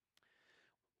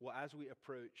Well, as we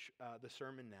approach the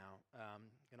sermon now, I'm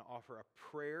going to offer a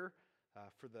prayer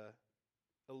for the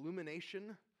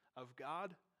illumination of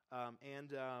God.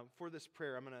 And for this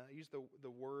prayer, I'm going to use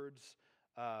the words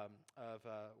of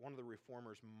one of the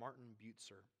reformers, Martin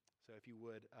Butzer. So if you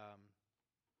would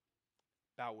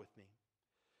bow with me.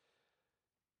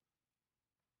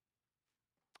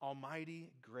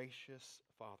 Almighty, gracious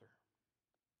Father,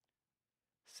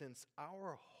 since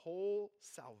our whole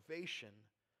salvation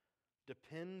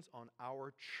depends on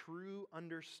our true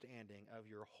understanding of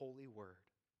your holy word,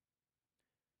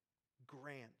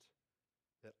 grant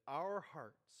that our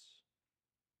hearts,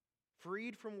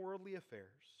 freed from worldly affairs,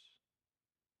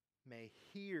 may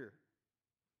hear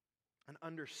and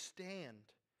understand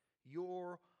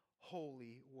your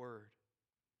holy word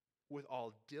with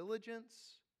all diligence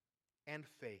and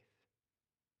faith,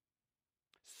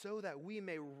 so that we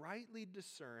may rightly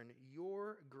discern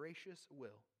your gracious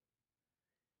will,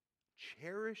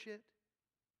 cherish it,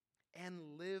 and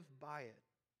live by it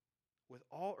with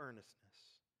all earnestness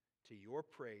to your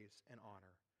praise and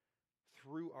honor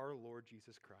through our Lord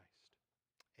Jesus Christ.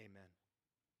 Amen.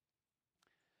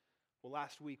 Well,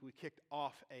 last week we kicked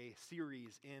off a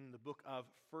series in the book of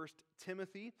 1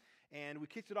 Timothy, and we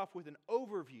kicked it off with an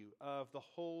overview of the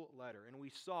whole letter. And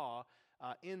we saw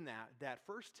in that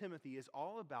 1 Timothy is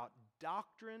all about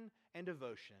doctrine and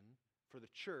devotion for the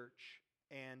church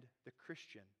and the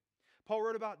Christian. Paul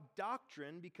wrote about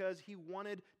doctrine because he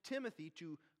wanted Timothy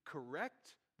to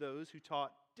correct those who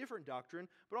taught different doctrine,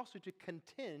 but also to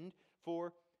contend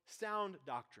for sound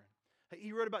doctrine.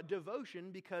 He wrote about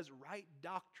devotion because right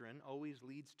doctrine always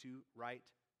leads to right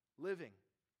living.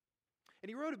 And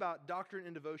he wrote about doctrine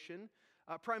and devotion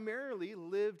primarily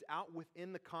lived out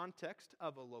within the context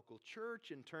of a local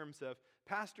church in terms of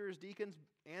pastors, deacons,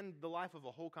 and the life of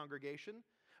a whole congregation.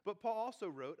 But Paul also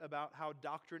wrote about how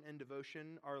doctrine and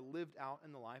devotion are lived out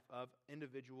in the life of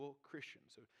individual Christians.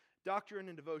 So doctrine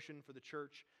and devotion for the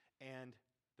church and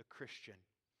the Christian.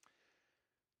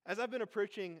 As I've been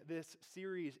approaching this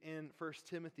series in 1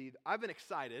 Timothy, I've been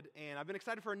excited, and I've been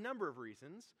excited for a number of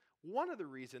reasons. One of the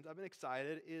reasons I've been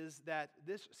excited is that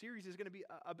this series is going to be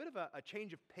a bit of a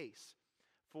change of pace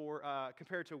for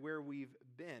compared to where we've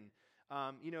been.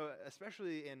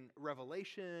 Especially in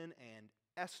Revelation and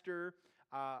Esther,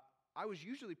 I was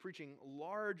usually preaching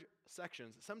large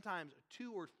sections, sometimes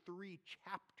 2 or 3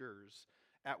 chapters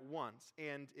at once,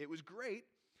 and it was great,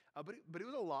 but it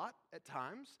was a lot at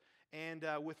times. And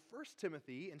with 1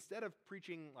 Timothy, instead of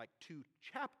preaching like 2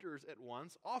 chapters at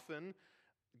once, often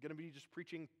going to be just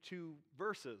preaching 2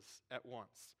 verses at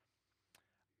once.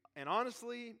 And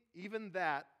honestly, even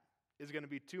that is going to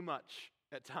be too much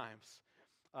at times.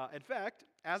 In fact,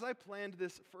 as I planned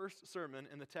this first sermon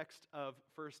in the text of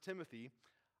 1 Timothy,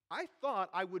 I thought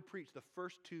I would preach the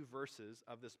first 2 verses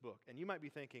of this book. And you might be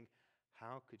thinking,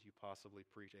 how could you possibly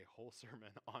preach a whole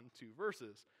sermon on 2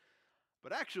 verses?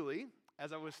 But actually,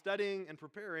 as I was studying and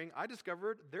preparing, I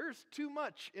discovered there's too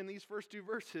much in these first 2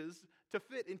 verses to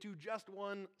fit into just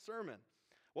one sermon.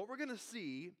 What we're going to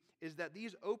see is that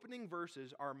these opening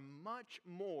verses are much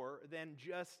more than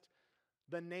just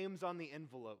the names on the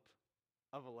envelope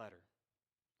of a letter.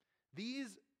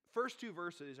 These first 2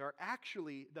 verses are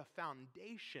actually the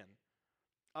foundation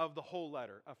of the whole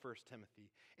letter of 1 Timothy.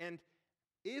 And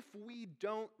if we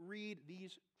don't read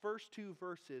these first 2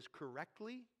 verses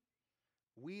correctly,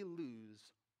 we lose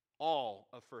all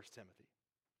of 1 Timothy.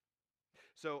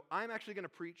 So I'm actually going to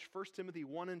preach 1 Timothy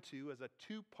 1 and 2 as a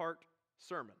 2-part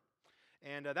sermon.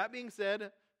 And that being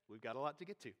said, we've got a lot to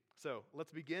get to. So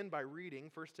let's begin by reading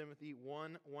 1 Timothy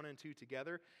 1 and 2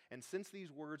 together. And since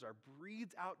these words are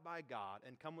breathed out by God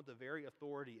and come with the very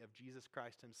authority of Jesus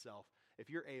Christ himself, if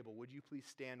you're able, would you please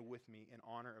stand with me in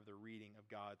honor of the reading of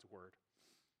God's word?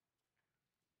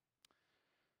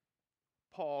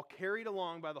 Paul, carried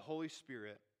along by the Holy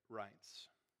Spirit, writes,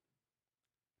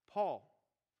 Paul,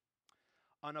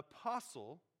 an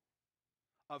apostle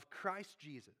of Christ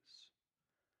Jesus,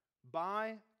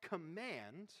 by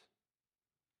command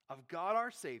of God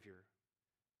our Savior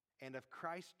and of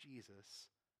Christ Jesus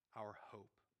our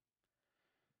hope.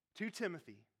 To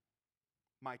Timothy,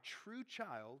 my true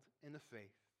child in the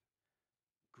faith,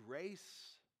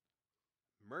 grace,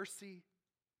 mercy,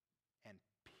 and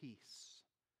peace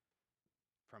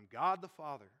from God the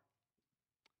Father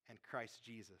and Christ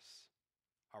Jesus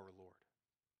our Lord.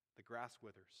 The grass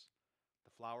withers,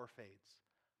 the flower fades,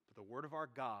 but the word of our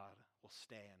God will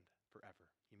stand forever.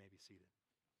 You may be seated.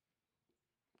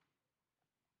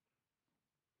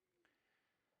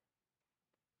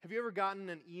 Have you ever gotten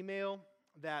an email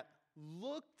that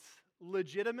looked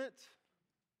legitimate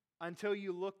until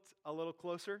you looked a little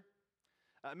closer?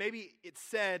 Maybe it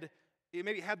said, It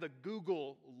maybe had the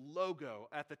Google logo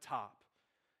at the top.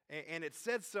 And it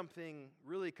said something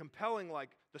really compelling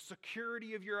like, the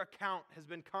security of your account has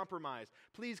been compromised.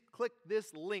 Please click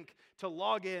this link to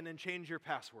log in and change your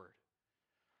password.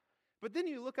 But then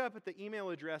you look up at the email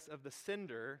address of the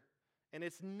sender, and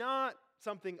it's not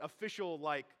something official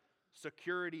like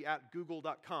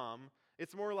security@google.com.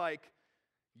 It's more like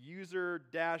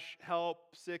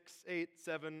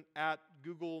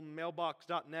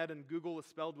user-help687@googlemailbox.net, and Google is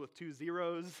spelled with 2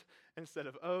 zeros instead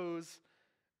of O's.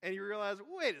 And you realize,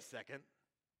 wait a second,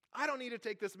 I don't need to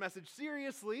take this message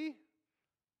seriously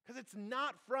because it's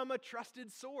not from a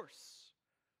trusted source.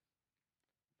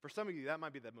 For some of you, that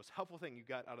might be the most helpful thing you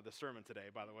got out of the sermon today,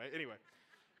 by the way. Anyway,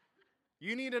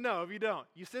 you need to know. If you don't,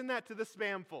 you send that to the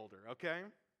spam folder, okay?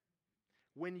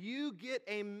 When you get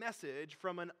a message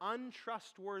from an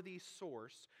untrustworthy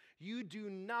source, you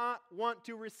do not want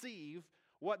to receive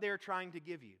what they're trying to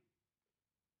give you.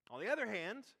 On the other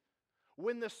hand,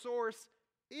 when the source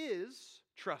is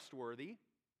trustworthy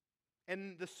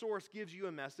and the source gives you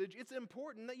a message, it's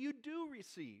important that you do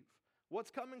receive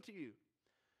what's coming to you.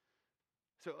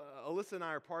 So Alyssa and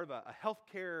I are part of a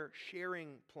healthcare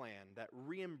sharing plan that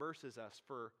reimburses us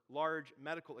for large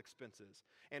medical expenses.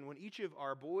 And when each of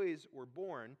our boys were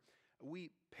born,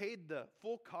 we paid the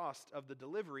full cost of the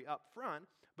delivery up front,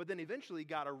 but then eventually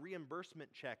got a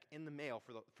reimbursement check in the mail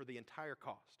for the entire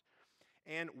cost.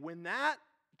 And when that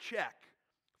check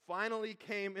finally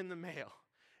came in the mail,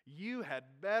 you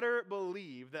had better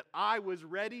believe that I was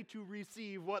ready to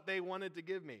receive what they wanted to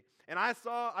give me. And I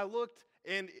looked,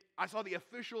 and I saw the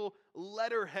official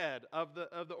letterhead of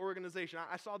the organization.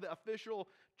 I saw the official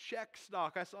check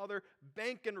stock. I saw their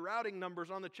bank and routing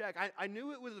numbers on the check. I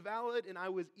knew it was valid, and I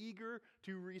was eager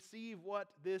to receive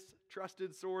what this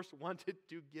trusted source wanted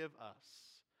to give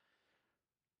us.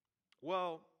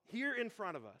 Well, here in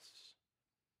front of us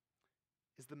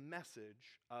is the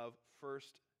message of 1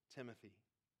 Timothy.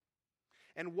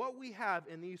 And what we have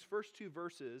in these first 2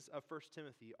 verses of 1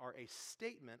 Timothy are a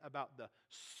statement about the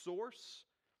source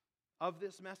of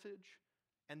this message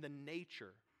and the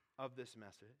nature of this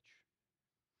message.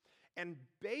 And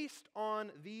based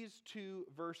on these 2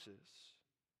 verses,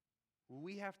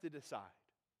 we have to decide,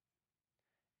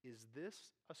 is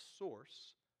this a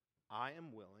source I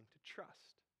am willing to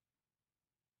trust?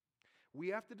 We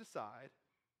have to decide,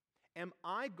 am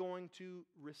I going to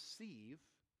receive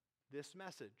this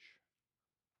message?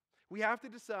 We have to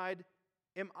decide,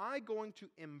 am I going to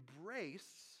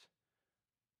embrace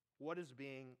what is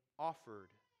being offered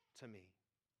to me?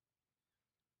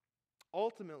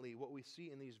 Ultimately, what we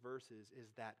see in these verses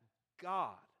is that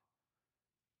God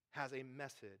has a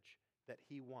message that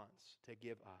He wants to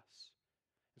give us.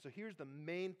 And so here's the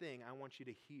main thing I want you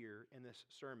to hear in this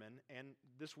sermon, and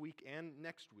this week and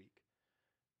next week.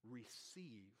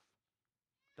 Receive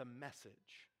the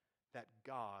message that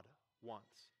God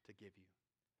wants to give you.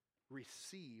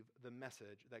 Receive the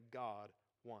message that God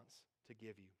wants to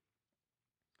give you.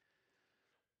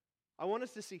 I want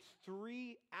us to see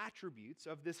 3 attributes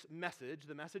of this message,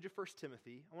 the message of 1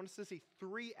 Timothy. I want us to see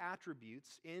 3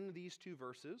 attributes in these 2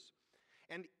 verses.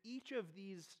 And each of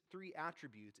these 3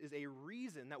 attributes is a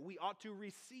reason that we ought to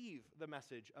receive the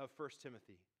message of 1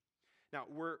 Timothy. Now,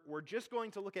 we're just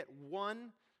going to look at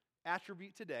one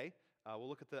attribute today. We'll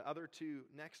look at the other 2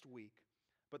 next week.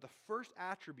 But the first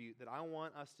attribute that I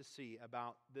want us to see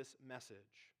about this message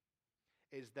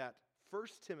is that 1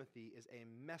 Timothy is a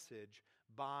message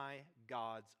by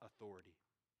God's authority.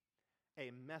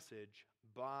 A message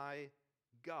by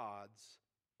God's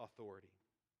authority.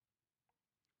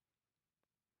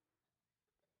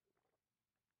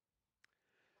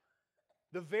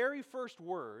 The very first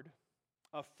word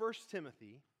of 1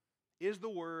 Timothy is the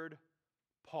word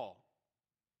Paul.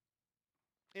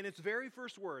 In its very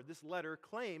first word, this letter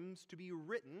claims to be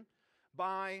written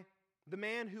by the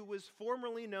man who was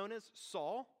formerly known as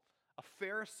Saul, a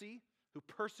Pharisee who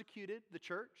persecuted the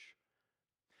church,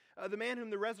 the man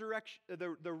whom the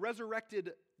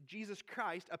resurrected Jesus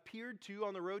Christ appeared to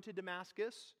on the road to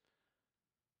Damascus,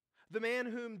 the man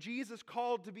whom Jesus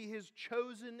called to be His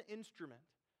chosen instrument,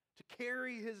 to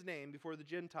carry His name before the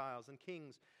Gentiles and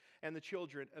kings and the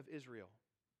children of Israel.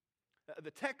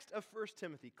 The text of 1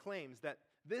 Timothy claims that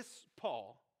this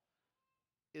Paul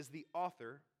is the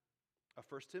author of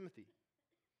 1 Timothy.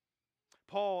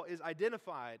 Paul is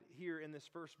identified here in this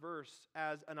first verse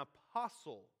as an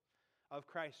apostle of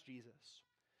Christ Jesus.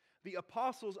 The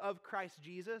apostles of Christ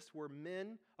Jesus were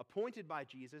men appointed by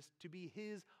Jesus to be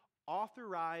His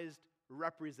authorized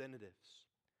representatives.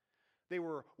 They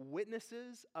were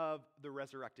witnesses of the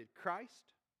resurrected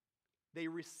Christ. They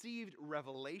received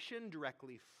revelation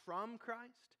directly from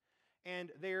Christ,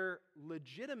 and their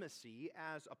legitimacy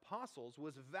as apostles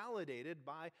was validated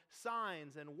by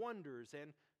signs and wonders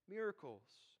and miracles.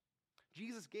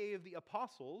 Jesus gave the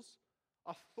apostles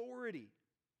authority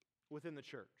within the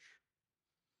church.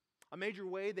 A major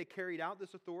way they carried out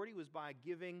this authority was by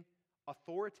giving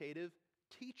authoritative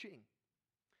teaching.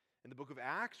 In the book of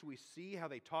Acts, we see how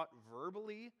they taught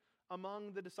verbally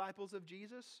among the disciples of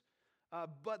Jesus,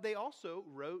 but they also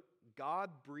wrote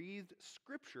God-breathed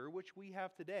scripture, which we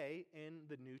have today in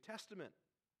the New Testament.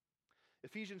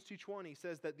 Ephesians 2:20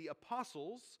 says that the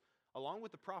apostles, along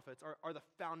with the prophets, are the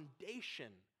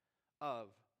foundation of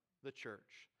the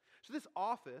church. So this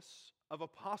office of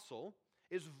apostle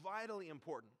is vitally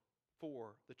important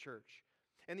for the church.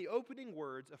 And the opening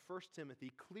words of 1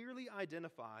 Timothy clearly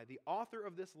identify the author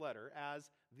of this letter as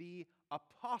the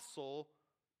Apostle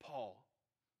Paul,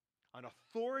 an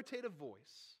authoritative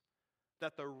voice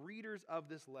that the readers of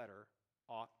this letter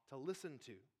ought to listen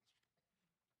to.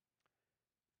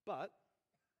 But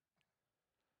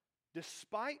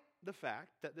despite the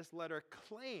fact that this letter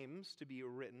claims to be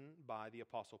written by the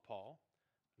Apostle Paul,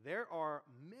 there are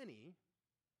many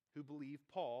who believe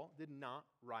Paul did not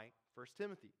write 1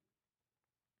 Timothy.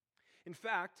 In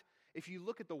fact, if you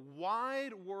look at the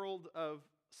wide world of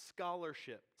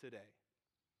scholarship today,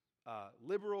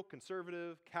 liberal,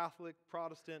 conservative, Catholic,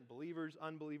 Protestant, believers,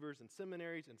 unbelievers, and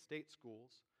seminaries and state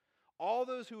schools, all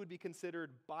those who would be considered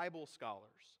Bible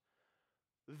scholars,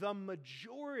 the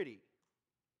majority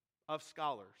of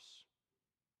scholars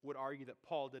would argue that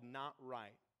Paul did not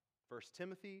write 1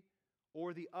 Timothy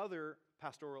or the other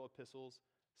pastoral epistles,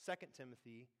 2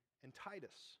 Timothy and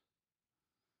Titus.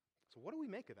 So what do we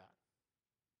make of that?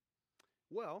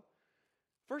 Well,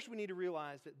 first we need to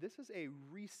realize that this is a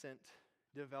recent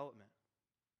development.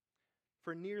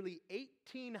 For nearly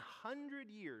 1,800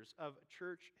 years of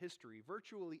church history,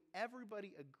 virtually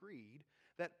everybody agreed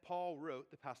that Paul wrote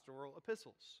the pastoral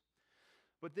epistles.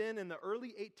 But then in the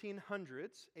early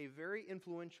 1800s, a very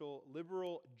influential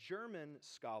liberal German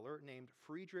scholar named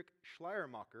Friedrich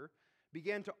Schleiermacher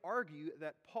began to argue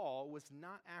that Paul was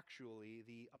not actually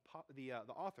the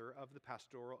author of the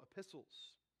pastoral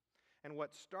epistles. And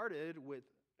what started with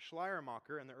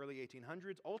Schleiermacher in the early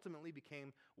 1800s ultimately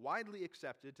became widely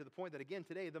accepted to the point that, again,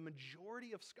 today, the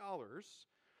majority of scholars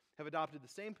have adopted the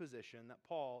same position that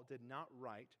Paul did not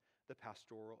write the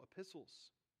pastoral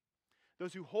epistles.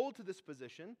 Those who hold to this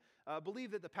position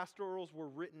believe that the pastorals were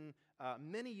written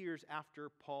many years after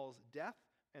Paul's death,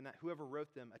 and that whoever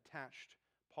wrote them attached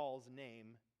Paul's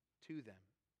name to them.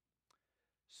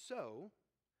 So,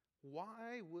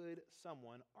 why would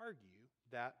someone argue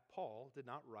that Paul did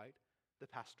not write the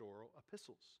pastoral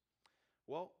epistles?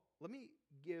 Well, let me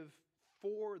give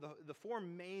the four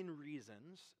main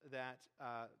reasons that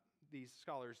these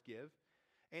scholars give,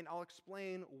 and I'll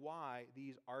explain why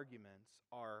these arguments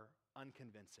are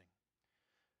unconvincing.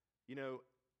 You know,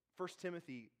 1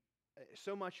 Timothy,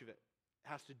 so much of it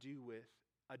has to do with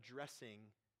addressing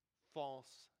false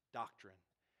doctrine.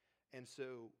 And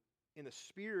so, in the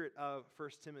spirit of 1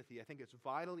 Timothy, I think it's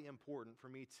vitally important for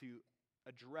me to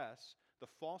address the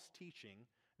false teaching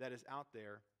that is out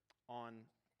there on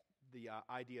the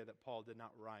idea that Paul did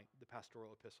not write the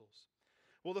pastoral epistles.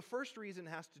 Well, the first reason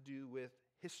has to do with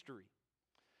history.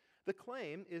 The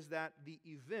claim is that the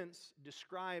events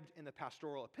described in the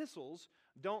pastoral epistles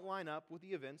don't line up with the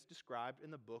events described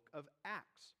in the book of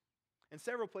Acts. In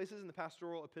several places in the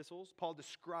pastoral epistles, Paul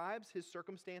describes his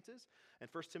circumstances. In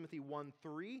 1 Timothy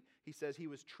 1:3, he says he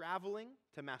was traveling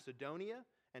to Macedonia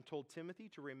and told Timothy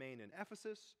to remain in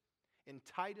Ephesus. In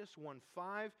Titus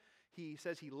 1:5, he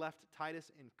says he left Titus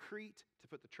in Crete to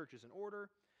put the churches in order.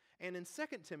 And in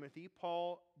 2 Timothy,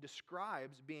 Paul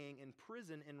describes being in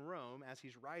prison in Rome as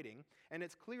he's writing, and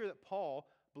it's clear that Paul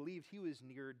believed he was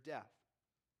near death.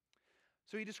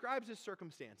 So he describes his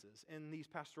circumstances in these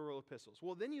pastoral epistles.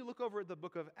 Well, then you look over at the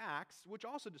book of Acts, which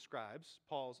also describes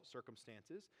Paul's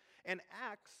circumstances, and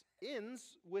Acts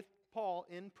ends with Paul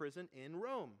in prison in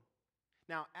Rome.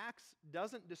 Now, Acts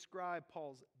doesn't describe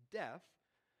Paul's death,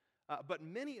 but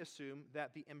many assume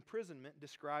that the imprisonment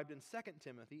described in 2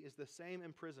 Timothy is the same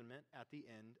imprisonment at the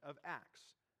end of Acts.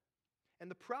 And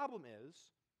the problem is,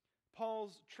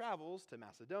 Paul's travels to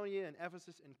Macedonia and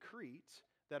Ephesus and Crete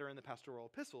that are in the pastoral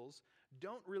epistles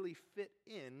don't really fit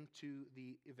into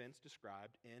the events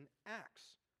described in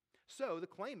Acts. So the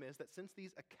claim is that since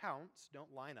these accounts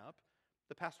don't line up,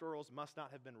 the pastorals must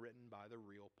not have been written by the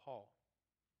real Paul.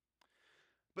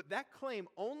 But that claim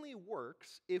only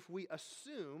works if we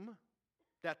assume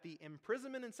that the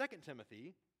imprisonment in 2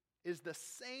 Timothy is the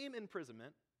same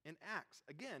imprisonment in Acts.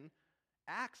 Again,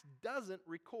 Acts doesn't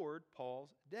record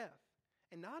Paul's death.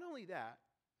 And not only that,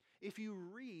 If you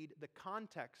read the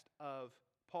context of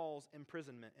Paul's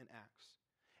imprisonment in Acts,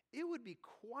 it would be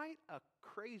quite a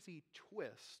crazy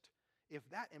twist if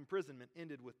that imprisonment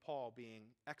ended with Paul being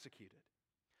executed.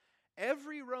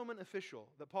 Every Roman official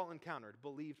that Paul encountered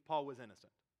believed Paul was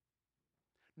innocent.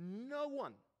 No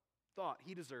one thought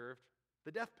he deserved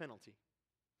the death penalty.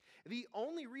 The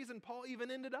only reason Paul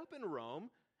even ended up in Rome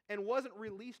and wasn't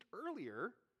released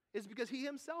earlier is because he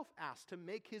himself asked to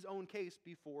make his own case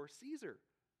before Caesar.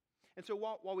 And so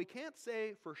while we can't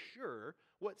say for sure,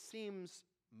 what seems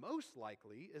most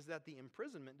likely is that the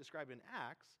imprisonment described in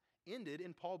Acts ended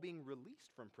in Paul being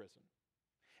released from prison,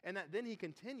 and that then he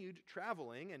continued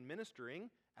traveling and ministering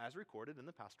as recorded in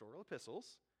the pastoral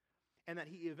epistles, and that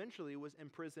he eventually was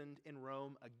imprisoned in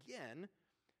Rome again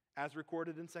as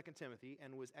recorded in 2 Timothy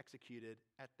and was executed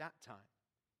at that time.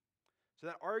 So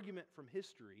that argument from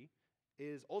history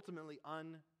is ultimately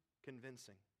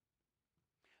unconvincing.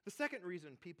 The second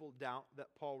reason people doubt that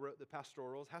Paul wrote the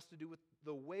pastorals has to do with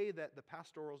the way that the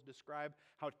pastorals describe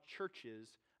how churches,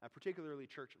 particularly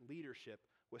church leadership,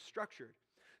 was structured.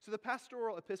 So the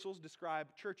pastoral epistles describe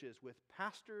churches with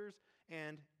pastors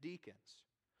and deacons.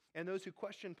 And those who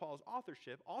question Paul's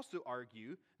authorship also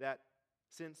argue that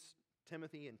since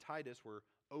Timothy and Titus were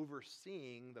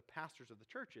overseeing the pastors of the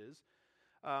churches,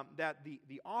 that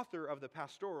the author of the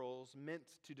pastorals meant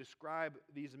to describe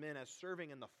these men as serving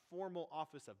in the formal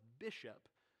office of bishop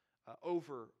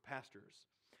over pastors.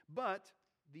 But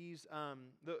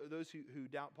those who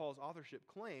doubt Paul's authorship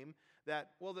claim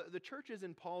that, well, the churches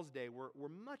in Paul's day were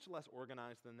much less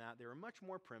organized than that. They were much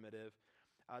more primitive.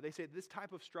 They say this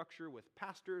type of structure with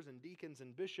pastors and deacons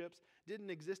and bishops didn't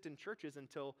exist in churches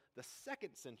until the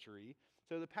 2nd century,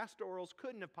 so the pastorals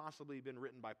couldn't have possibly been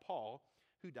written by Paul,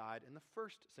 who died in the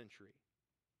 1st century.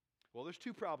 Well, there's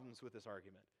two problems with this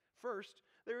argument. First,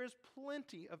 there is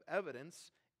plenty of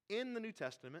evidence in the New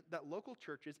Testament that local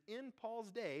churches in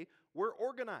Paul's day were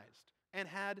organized and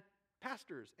had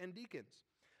pastors and deacons.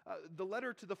 The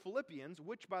letter to the Philippians,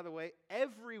 which, by the way,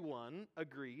 everyone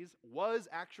agrees was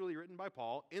actually written by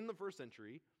Paul in the 1st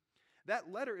century,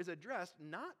 that letter is addressed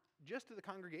not just to the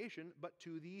congregation, but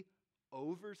to the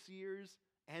overseers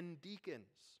and deacons.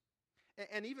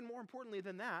 And even more importantly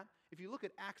than that, if you look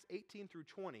at Acts 18 through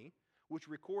 20, which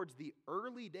records the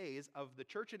early days of the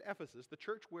church in Ephesus, the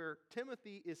church where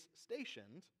Timothy is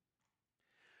stationed,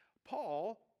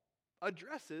 Paul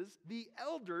addresses the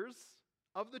elders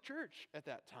of the church at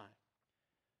that time.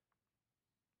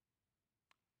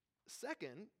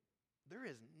 Second, there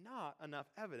is not enough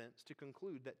evidence to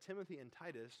conclude that Timothy and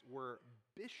Titus were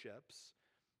bishops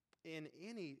in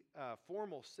any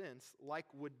formal sense like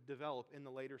would develop in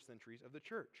the later centuries of the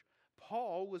church.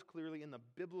 Paul was clearly in the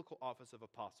biblical office of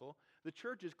apostle. The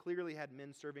churches clearly had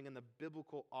men serving in the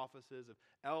biblical offices of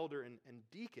elder and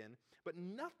deacon, but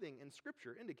nothing in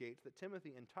Scripture indicates that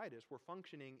Timothy and Titus were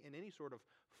functioning in any sort of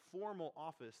formal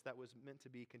office that was meant to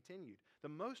be continued. The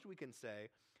most we can say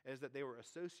is that they were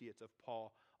associates of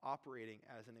Paul, operating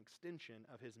as an extension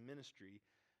of his ministry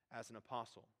as an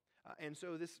apostle. And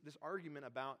so this argument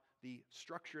about the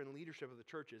structure and leadership of the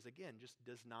churches, again, just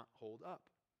does not hold up.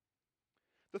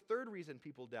 The third reason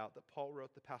people doubt that Paul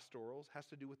wrote the pastorals has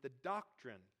to do with the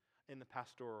doctrine in the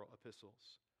pastoral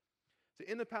epistles. So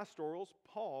in the pastorals,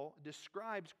 Paul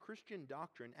describes Christian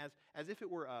doctrine as if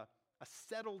it were a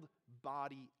settled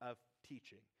body of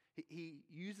teaching. He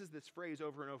uses this phrase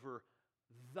over and over,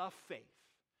 the faith.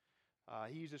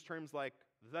 He uses terms like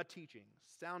the teaching,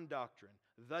 sound doctrine,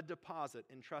 the deposit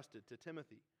entrusted to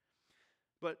Timothy.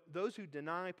 But those who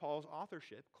deny Paul's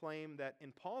authorship claim that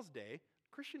in Paul's day,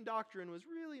 Christian doctrine was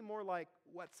really more like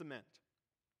wet cement.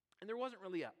 And there wasn't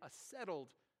really a settled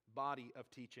body of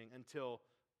teaching until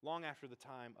long after the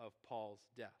time of Paul's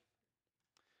death.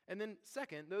 And then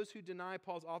second, those who deny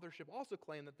Paul's authorship also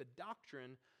claim that the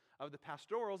doctrine of the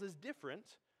pastorals is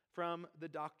different from the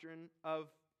doctrine of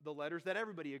the letters that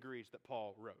everybody agrees that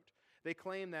Paul wrote. They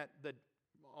claim that,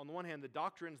 on the one hand, the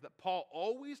doctrines that Paul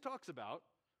always talks about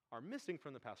are missing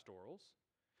from the pastorals.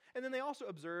 And then they also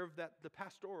observe that the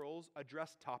pastorals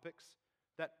address topics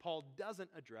that Paul doesn't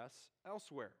address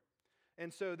elsewhere.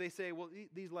 And so they say, well,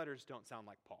 these letters don't sound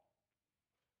like Paul.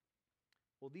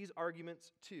 Well, these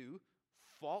arguments, too,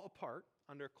 fall apart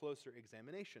under closer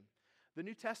examination. The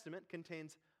New Testament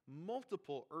contains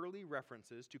multiple early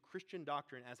references to Christian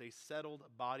doctrine as a settled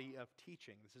body of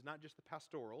teaching. This is not just the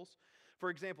pastorals. For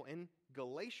example, in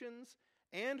Galatians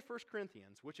and 1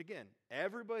 Corinthians, which again,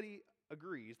 everybody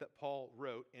agrees that Paul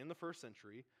wrote in the 1st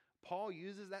century, Paul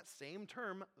uses that same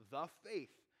term, the faith,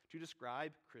 to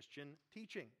describe Christian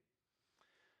teaching.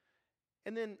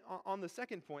 And then on the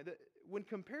second point, when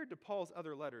compared to Paul's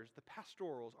other letters, the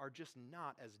pastorals are just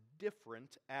not as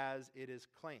different as it is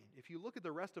claimed. If you look at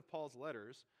the rest of Paul's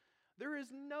letters, there is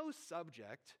no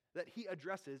subject that he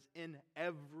addresses in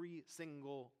every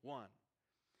single one.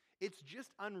 It's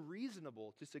just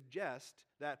unreasonable to suggest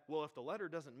that, well, if the letter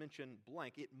doesn't mention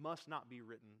blank, it must not be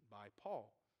written by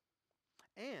Paul.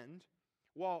 And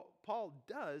while Paul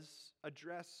does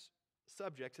address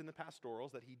subjects in the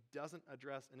pastorals that he doesn't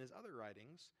address in his other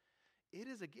writings, it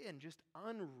is again just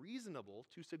unreasonable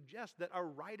to suggest that a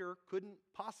writer couldn't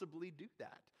possibly do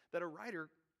that a writer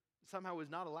somehow is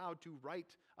not allowed to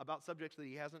write about subjects that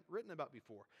he hasn't written about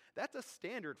before. That's a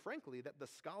standard, frankly, that the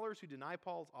scholars who deny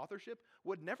Paul's authorship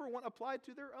would never want applied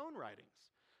to their own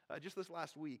writings. Just this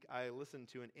last week, I listened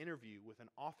to an interview with an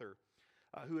author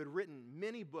who had written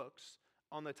many books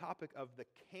on the topic of the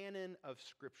canon of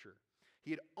Scripture.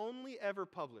 He had only ever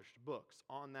published books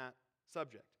on that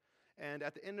subject. And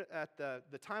at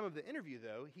the time of the interview,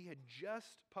 though, he had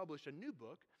just published a new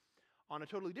book on a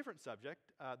totally different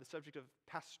subject, the subject of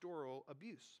pastoral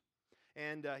abuse.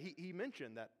 And he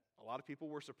mentioned that a lot of people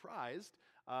were surprised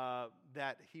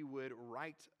that he would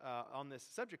write on this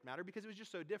subject matter because it was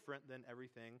just so different than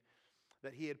everything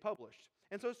that he had published.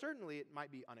 And so certainly it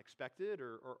might be unexpected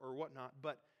or whatnot,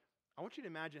 but I want you to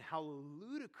imagine how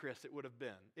ludicrous it would have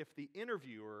been if the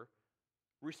interviewer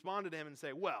responded to him and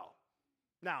say, well,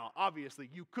 now, obviously,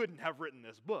 you couldn't have written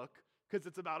this book because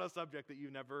it's about a subject that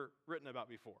you've never written about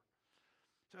before.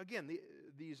 So again,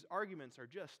 these arguments are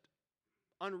just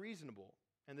unreasonable,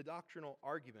 and the doctrinal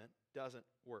argument doesn't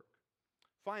work.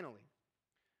 Finally,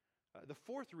 the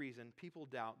fourth reason people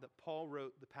doubt that Paul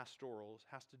wrote the pastorals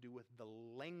has to do with the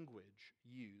language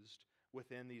used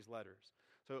within these letters.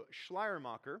 So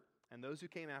Schleiermacher and those who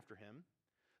came after him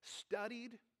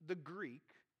studied the Greek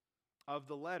of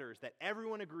the letters that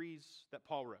everyone agrees that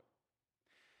Paul wrote.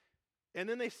 And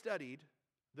then they studied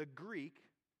the Greek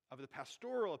of the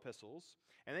pastoral epistles,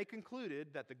 and they concluded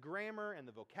that the grammar and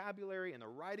the vocabulary and the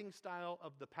writing style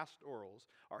of the pastorals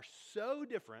are so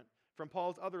different from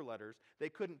Paul's other letters, they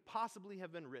couldn't possibly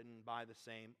have been written by the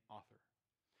same author.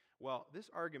 Well, this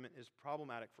argument is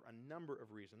problematic for a number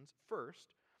of reasons.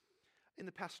 First, in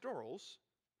the pastorals,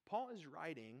 Paul is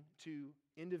writing to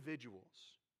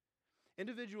individuals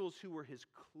who were his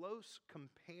close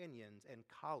companions and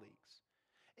colleagues.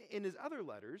 In his other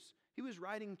letters, he was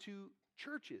writing to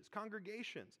churches,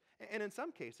 congregations, and in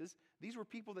some cases, these were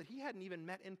people that he hadn't even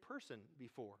met in person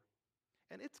before.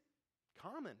 And it's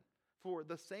common for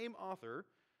the same author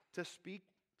to speak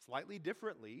slightly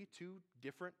differently to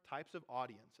different types of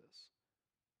audiences.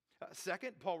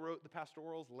 Second, Paul wrote the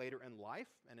pastorals later in life,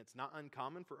 and it's not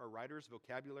uncommon for a writer's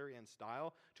vocabulary and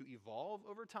style to evolve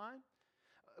over time.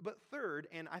 But third,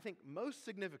 and I think most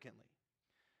significantly,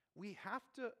 we have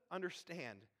to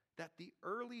understand that the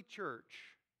early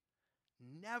church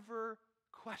never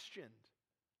questioned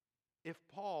if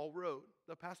Paul wrote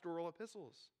the pastoral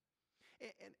epistles.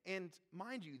 And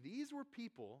mind you, these were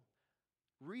people,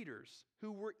 readers,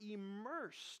 who were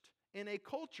immersed in a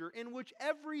culture in which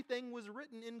everything was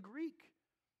written in Greek.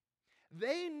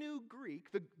 They knew Greek,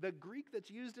 the Greek that's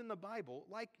used in the Bible,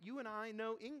 like you and I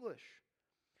know English.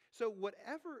 So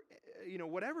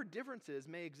whatever differences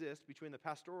may exist between the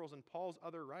pastorals and Paul's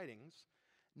other writings,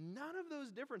 none of those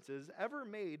differences ever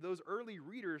made those early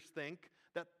readers think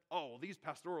that, oh, these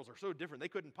pastorals are so different, they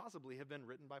couldn't possibly have been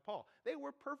written by Paul. They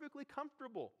were perfectly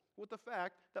comfortable with the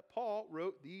fact that Paul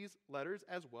wrote these letters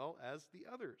as well as the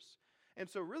others. And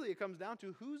so really it comes down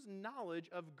to whose knowledge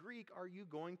of Greek are you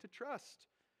going to trust?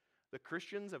 The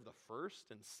Christians of the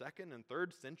 1st and 2nd and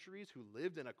 3rd centuries who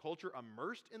lived in a culture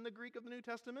immersed in the Greek of the New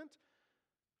Testament?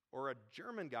 Or a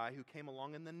German guy who came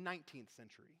along in the 19th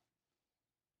century?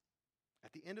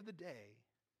 At the end of the day,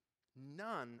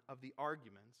 none of the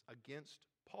arguments against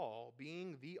Paul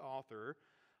being the author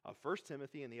of 1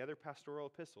 Timothy and the other pastoral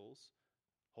epistles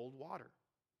hold water.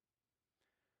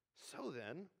 So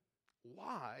then,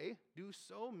 why do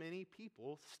so many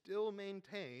people still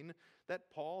maintain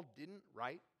that Paul didn't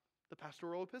write the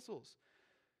pastoral epistles?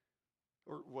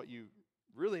 Or what you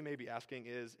really may be asking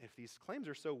is, if these claims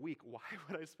are so weak, why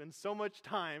would I spend so much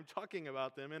time talking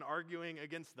about them and arguing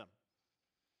against them?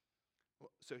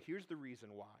 So here's the reason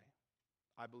why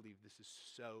I believe this is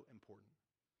so important.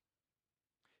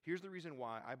 Here's the reason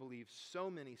why I believe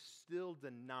so many still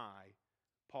deny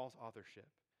Paul's authorship.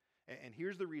 And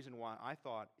here's the reason why I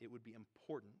thought it would be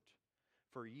important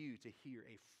for you to hear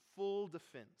a full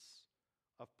defense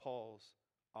of Paul's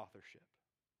authorship.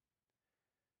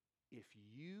 If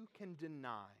you can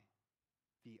deny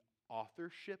the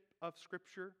authorship of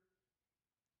Scripture,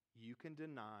 you can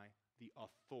deny the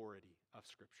authority of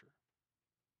Scripture.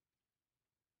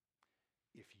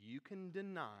 if you can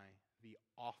deny the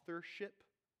authorship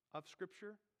of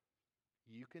Scripture,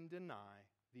 you can deny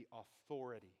the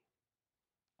authority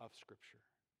of Scripture.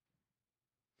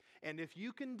 And if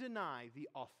you can deny the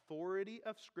authority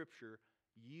of Scripture,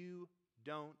 you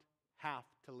don't have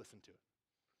to listen to it.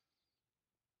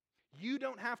 You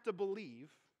don't have to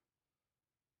believe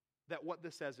that what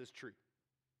this says is true.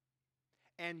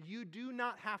 And you do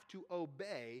not have to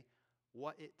obey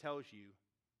what it tells you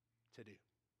to do.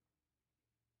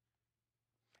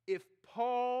 If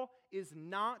Paul is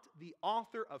not the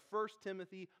author of 1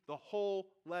 Timothy, the whole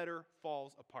letter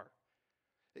falls apart.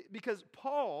 Because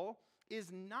Paul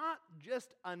is not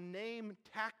just a name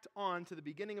tacked on to the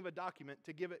beginning of a document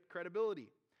to give it credibility.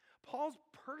 Paul's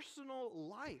personal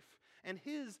life and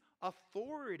his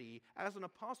authority as an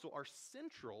apostle are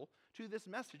central to this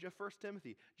message of 1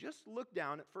 Timothy. Just look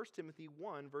down at 1 Timothy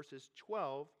 1, verses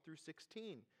 12 through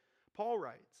 16. Paul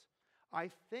writes, I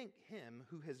thank him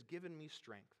who has given me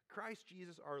strength, Christ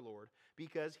Jesus our Lord,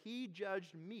 because he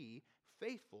judged me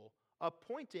faithful,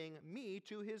 appointing me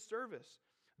to his service,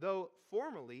 though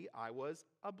formerly I was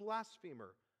a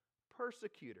blasphemer,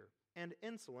 persecutor, and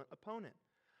insolent opponent.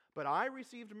 But I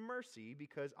received mercy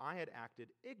because I had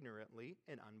acted ignorantly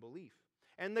in unbelief.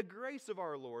 And the grace of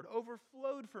our Lord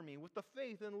overflowed for me with the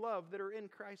faith and love that are in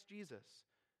Christ Jesus.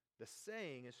 The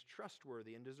saying is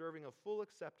trustworthy and deserving of full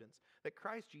acceptance, that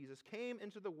Christ Jesus came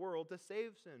into the world to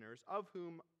save sinners, of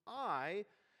whom I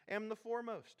am the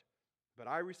foremost. But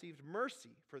I received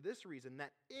mercy for this reason,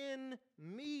 that in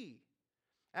me,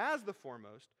 as the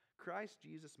foremost, Christ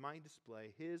Jesus might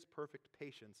display his perfect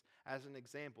patience as an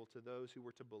example to those who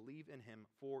were to believe in him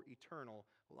for eternal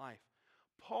life.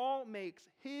 Paul makes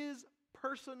his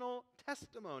personal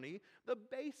testimony the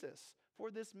basis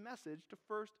for this message to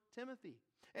 1 Timothy.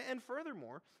 And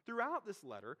furthermore, throughout this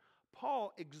letter,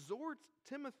 Paul exhorts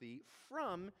Timothy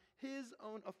from his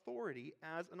own authority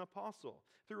as an apostle.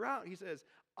 Throughout, he says,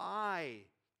 I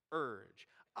urge,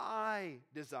 I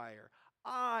desire,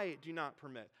 I do not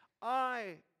permit,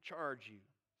 I charge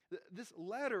you. This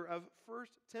letter of 1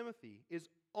 Timothy is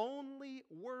only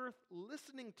worth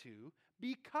listening to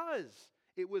because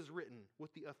it was written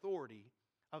with the authority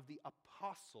of the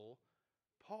Apostle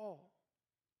Paul.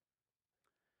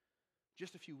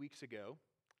 Just a few weeks ago,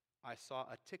 I saw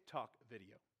a TikTok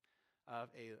video of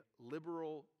a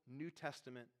liberal New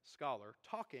Testament scholar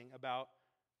talking about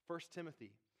 1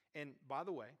 Timothy. And by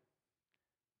the way,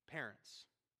 parents,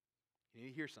 you need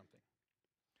to hear something.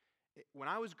 When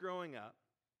I was growing up,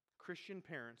 Christian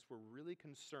parents were really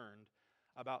concerned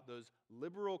about those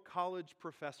liberal college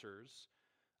professors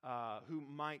who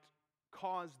might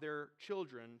cause their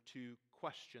children to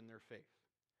question their faith.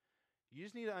 You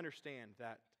just need to understand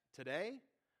that today,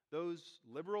 those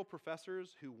liberal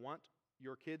professors who want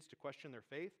your kids to question their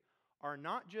faith are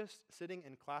not just sitting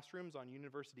in classrooms on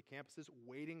university campuses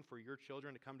waiting for your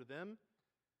children to come to them.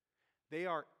 They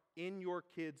are in your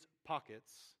kids'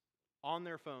 pockets on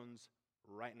their phones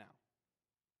right now.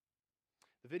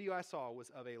 The video I saw was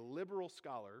of a liberal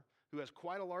scholar who has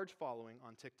quite a large following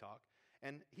on TikTok,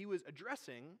 and he was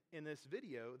addressing in this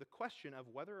video the question of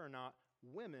whether or not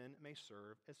women may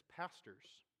serve as pastors.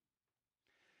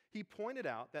 He pointed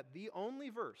out that the only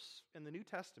verse in the New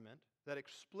Testament that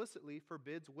explicitly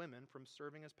forbids women from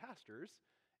serving as pastors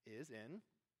is in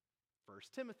 1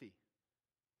 Timothy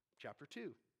chapter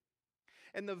 2.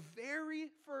 And the very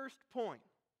first point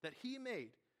that he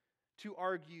made to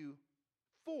argue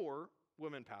for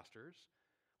women pastors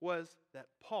was that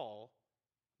Paul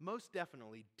most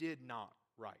definitely did not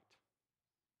write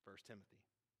 1 Timothy.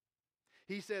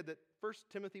 He said that 1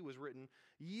 Timothy was written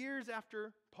years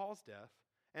after Paul's death,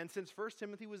 and since 1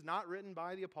 Timothy was not written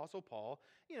by the Apostle Paul,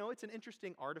 it's an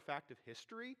interesting artifact of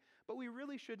history, but we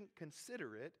really shouldn't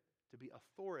consider it to be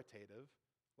authoritative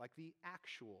like the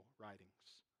actual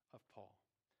writings of Paul.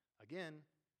 Again,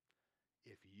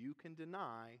 if you can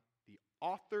deny the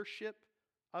authorship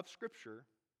of Scripture,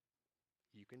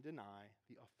 you can deny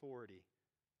the authority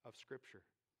of Scripture.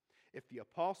 If the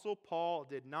Apostle Paul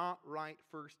did not write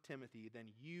 1 Timothy, then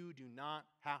you do not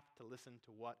have to listen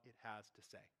to what it has to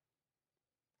say.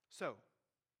 So,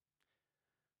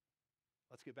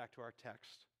 let's get back to our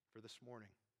text for this morning.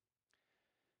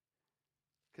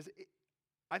 Because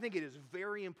I think it is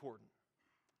very important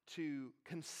to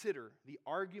consider the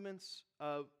arguments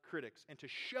of critics and to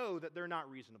show that they're not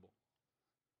reasonable.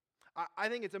 I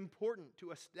think it's important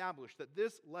to establish that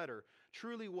this letter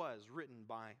truly was written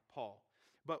by Paul.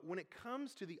 But when it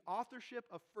comes to the authorship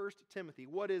of 1 Timothy,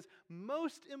 what is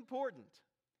most important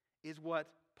is what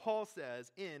Paul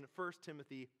says in 1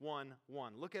 Timothy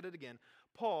 1:1. Look at it again.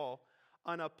 Paul,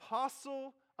 an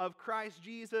apostle of Christ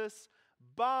Jesus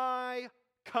by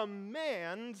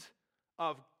command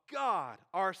of God,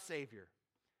 our Savior,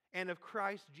 and of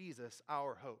Christ Jesus,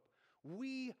 our hope.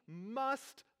 We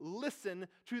must listen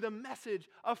to the message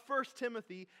of 1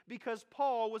 Timothy because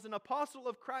Paul was an apostle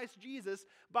of Christ Jesus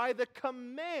by the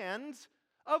command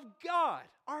of God,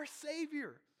 our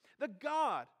Savior, the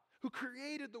God who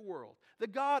created the world, the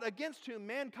God against whom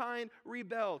mankind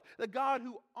rebelled, the God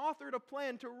who authored a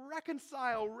plan to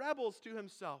reconcile rebels to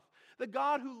himself, the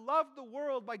God who loved the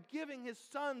world by giving his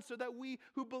Son so that we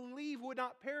who believe would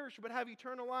not perish but have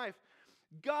eternal life.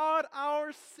 God,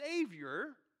 our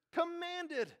Savior,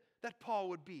 commanded that Paul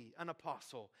would be an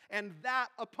apostle, and that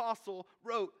apostle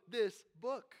wrote this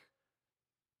book.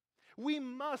 We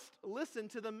must listen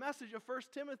to the message of 1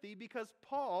 Timothy because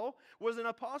Paul was an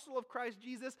apostle of Christ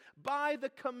Jesus by the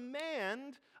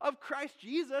command of Christ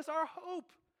Jesus, our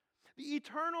hope, the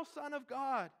eternal Son of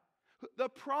God, the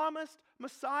promised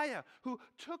Messiah who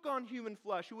took on human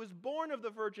flesh, who was born of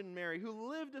the Virgin Mary, who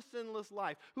lived a sinless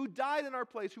life, who died in our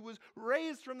place, who was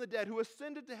raised from the dead, who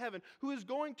ascended to heaven, who is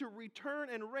going to return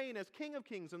and reign as King of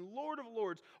Kings and Lord of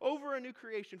Lords over a new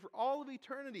creation for all of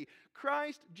eternity.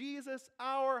 Christ Jesus,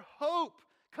 our hope,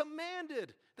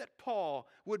 commanded that Paul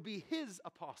would be his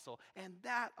apostle, and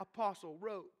that apostle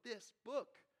wrote this book.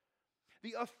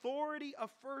 The authority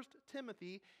of 1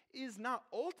 Timothy is not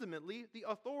ultimately the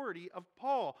authority of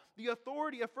Paul. The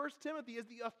authority of 1 Timothy is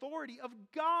the authority of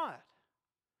God.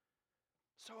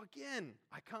 So again,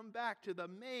 I come back to the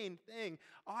main thing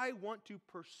I want to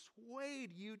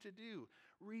persuade you to do.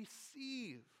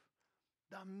 Receive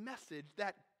the message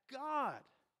that God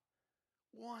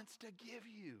wants to give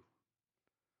you.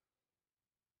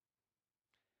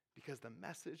 Because the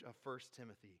message of 1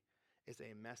 Timothy is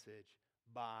a message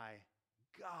by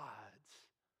God's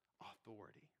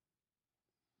authority.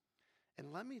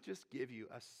 And let me just give you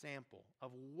a sample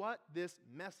of what this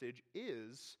message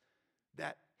is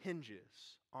that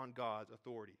hinges on God's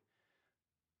authority.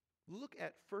 Look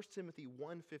at 1 Timothy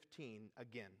 1:15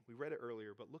 again. We read it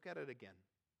earlier, but look at it again.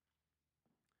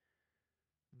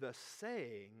 The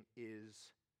saying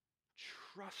is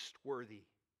trustworthy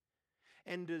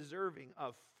and deserving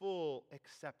of full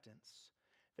acceptance,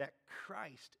 that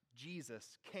Christ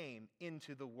Jesus came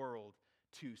into the world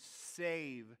to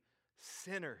save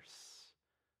sinners,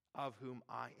 of whom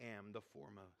I am the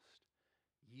foremost.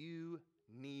 You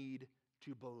need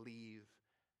to believe.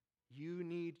 You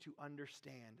need to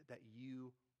understand that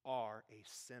you are a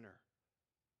sinner,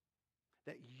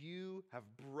 that you have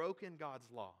broken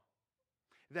God's law,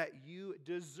 that you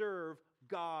deserve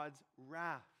God's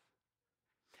wrath.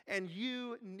 And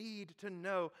you need to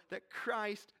know that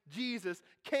Christ Jesus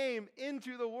came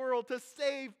into the world to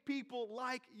save people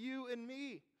like you and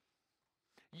me.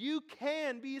 You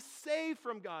can be saved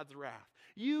from God's wrath.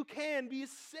 You can be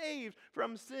saved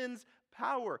from sin's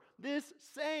power. This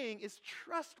saying is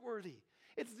trustworthy.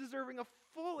 It's deserving of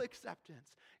full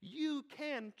acceptance. You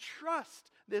can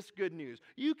trust this good news.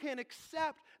 You can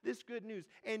accept this good news.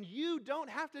 And you don't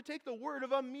have to take the word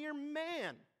of a mere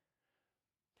man.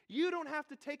 You don't have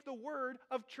to take the word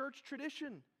of church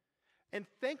tradition. And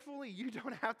thankfully, you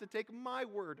don't have to take my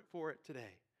word for it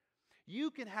today.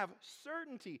 You can have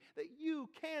certainty that you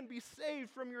can be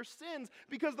saved from your sins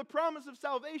because the promise of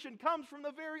salvation comes from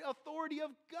the very authority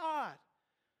of God.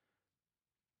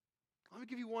 Let me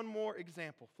give you one more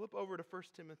example. Flip over to 1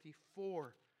 Timothy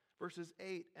 4, verses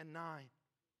 8 and 9.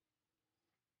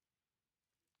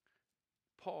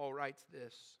 Paul writes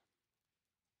this,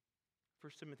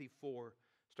 1 Timothy 4,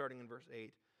 starting in verse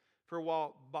 8. For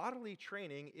while bodily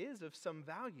training is of some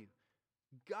value,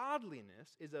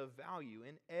 godliness is of value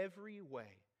in every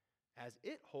way, as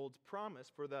it holds promise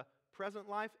for the present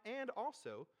life and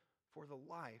also for the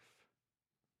life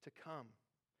to come.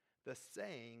 The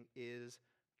saying is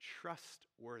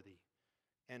trustworthy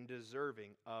and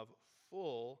deserving of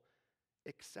full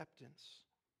acceptance.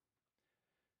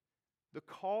 The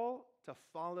call to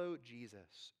follow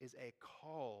Jesus is a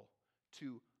call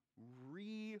to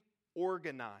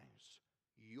reorganize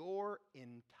your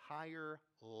entire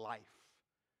life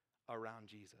around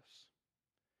Jesus.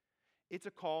 It's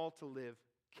a call to live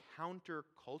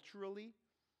counterculturally.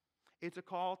 It's a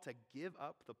call to give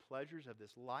up the pleasures of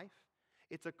this life.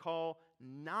 It's a call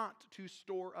not to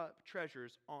store up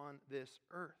treasures on this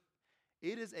earth.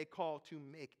 It is a call to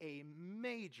make a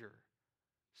major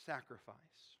sacrifice.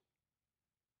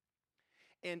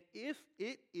 And if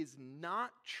it is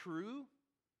not true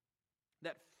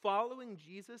that following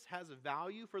Jesus has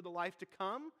value for the life to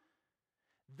come,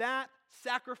 that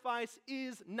sacrifice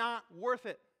is not worth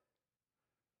it.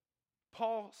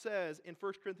 Paul says in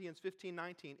 1 Corinthians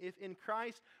 15:19, if in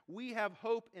Christ we have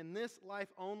hope in this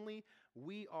life only,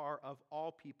 we are of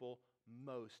all people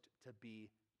most to be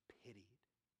pitied.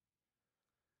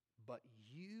 But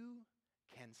you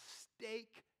can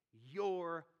stake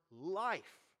your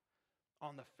life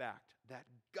on the fact that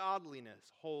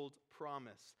godliness holds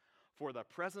promise for the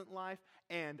present life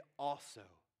and also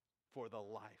for the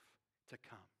life to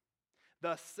come.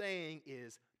 The saying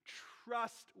is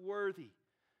trustworthy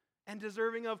and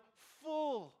deserving of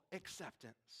full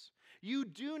acceptance. You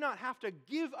do not have to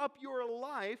give up your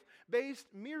life based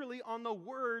merely on the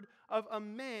word of a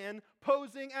man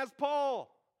posing as Paul.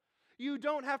 You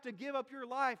don't have to give up your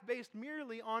life based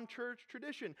merely on church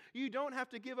tradition. You don't have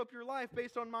to give up your life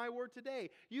based on my word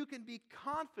today. You can be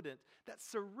confident that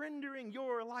surrendering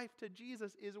your life to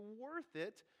Jesus is worth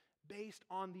it based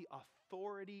on the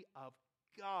authority of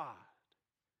God.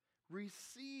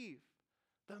 Receive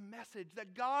the message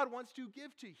that God wants to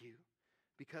give to you,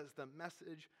 because the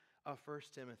message of 1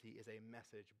 Timothy is a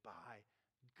message by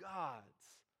God's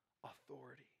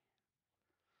authority.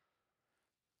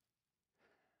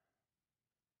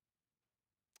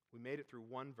 We made it through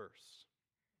one verse.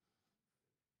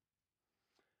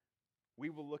 We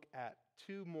will look at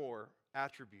two more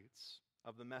attributes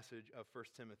of the message of 1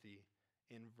 Timothy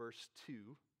in verse 2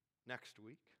 next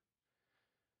week.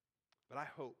 But I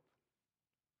hope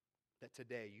that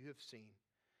today you have seen,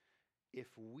 if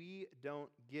we don't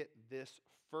get this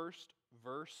first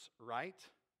verse right,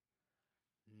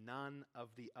 none of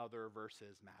the other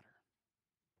verses matter.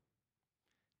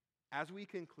 As we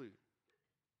conclude,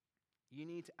 you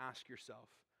need to ask yourself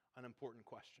an important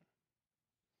question.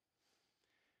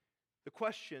 The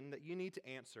question that you need to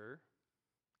answer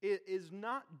is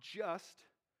not just,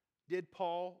 did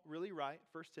Paul really write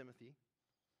 1 Timothy?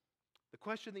 The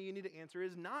question that you need to answer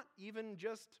is not even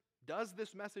just, does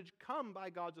this message come by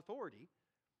God's authority?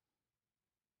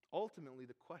 Ultimately,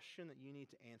 the question that you need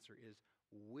to answer is,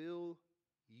 will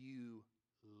you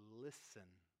listen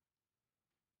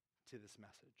to this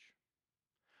message?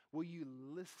 Will you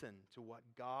listen to what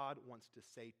God wants to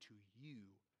say to you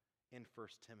in 1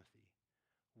 Timothy?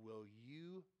 Will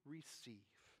you receive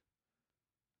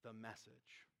the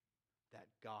message that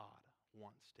God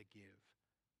wants to give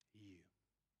you?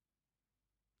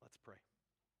 Let's pray.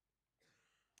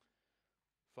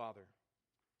 Father,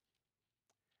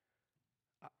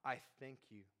 I thank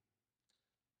you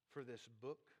for this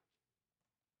book,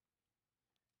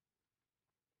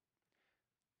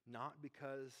 not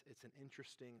because it's an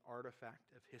interesting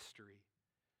artifact of history,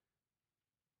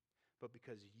 but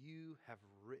because you have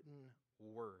written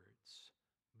words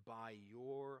by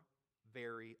your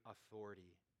very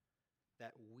authority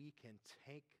that we can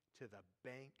take to the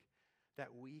bank, that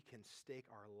we can stake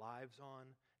our lives on,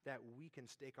 that we can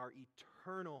stake our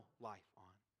eternal life on.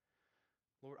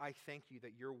 Lord, I thank you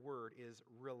that your word is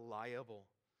reliable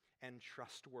and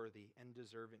trustworthy and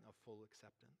deserving of full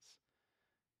acceptance.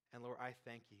 And Lord, I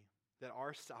thank you that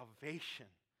our salvation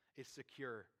is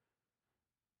secure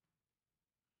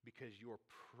because your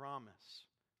promise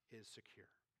is secure.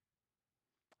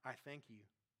 I thank you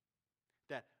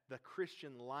that the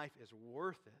Christian life is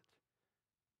worth it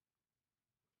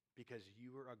because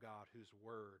you are a God whose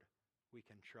word we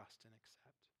can trust and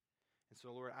accept. And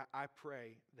so, Lord, I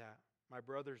pray that my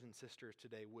brothers and sisters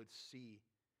today would see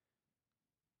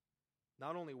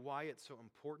not only why it's so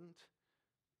important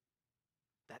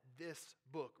that this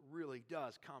book really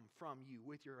does come from you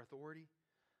with your authority,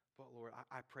 but Lord,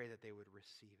 I pray that they would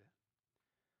receive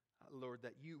it. Lord,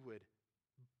 that you would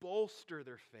bolster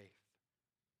their faith,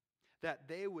 that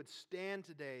they would stand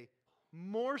today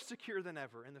more secure than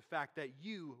ever in the fact that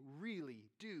you really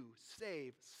do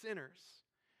save sinners.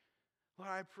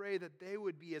 Lord, I pray that they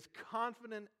would be as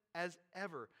confident as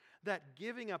ever that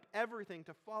giving up everything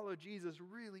to follow Jesus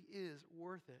really is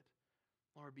worth it.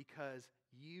 Lord, because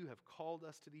you have called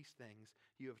us to these things.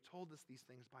 You have told us these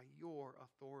things by your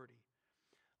authority.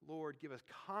 Lord, give us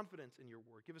confidence in your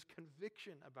word. Give us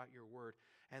conviction about your word.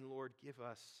 And Lord, give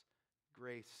us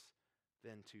grace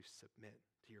then to submit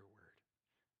to your word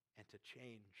and to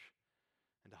change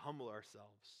and to humble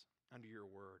ourselves under your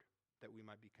word, that we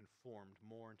might be conformed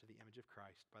more into the image of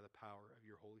Christ by the power of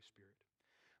your Holy Spirit.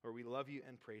 Lord, we love you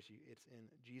and praise you. It's in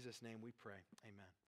Jesus' name we pray. Amen.